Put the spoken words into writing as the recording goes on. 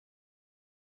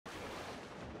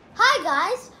Hi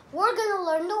guys, we're gonna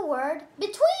learn the word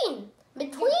between.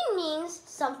 Between means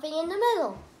something in the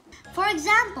middle. For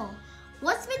example,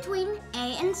 what's between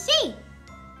A and C?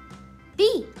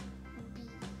 B.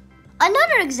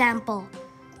 Another example,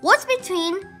 what's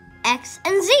between X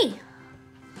and Z?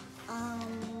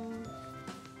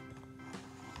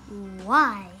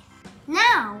 Y.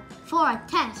 Now, for a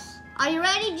test. Are you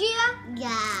ready, Gia?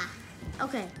 Yeah.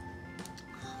 Okay.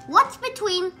 What's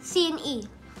between C and E?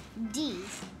 D.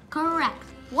 Correct.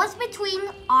 What's between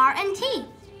R and T?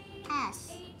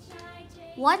 S.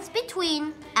 What's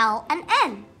between L and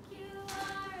N?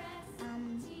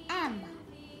 M.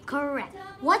 Correct.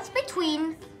 What's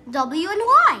between W and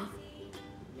Y?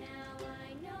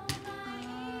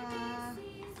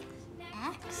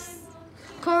 X.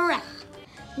 Correct.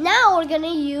 Now we're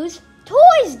gonna use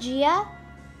toys, Gia.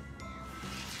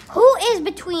 Who is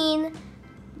between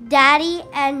Daddy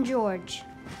and George?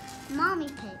 Mommy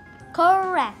Pig.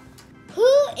 Correct. Who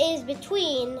is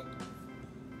between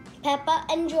Peppa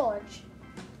and George?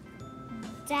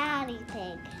 Daddy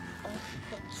Pig.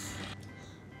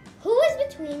 Who is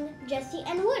between Jessie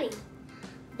and Woody?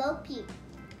 Bo Peep.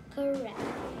 Correct.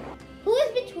 Who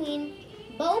is between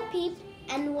Bo Peep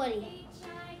and Woody?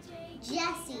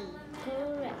 Jessie.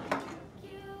 Correct.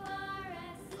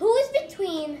 Who is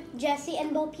between Jessie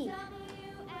and Bo Peep?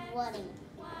 Woody.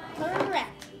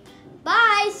 Correct.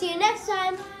 Bye. See you next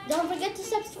time. Don't forget to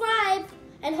subscribe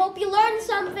and hope you learned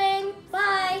something.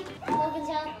 Bye. Logan's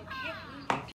out.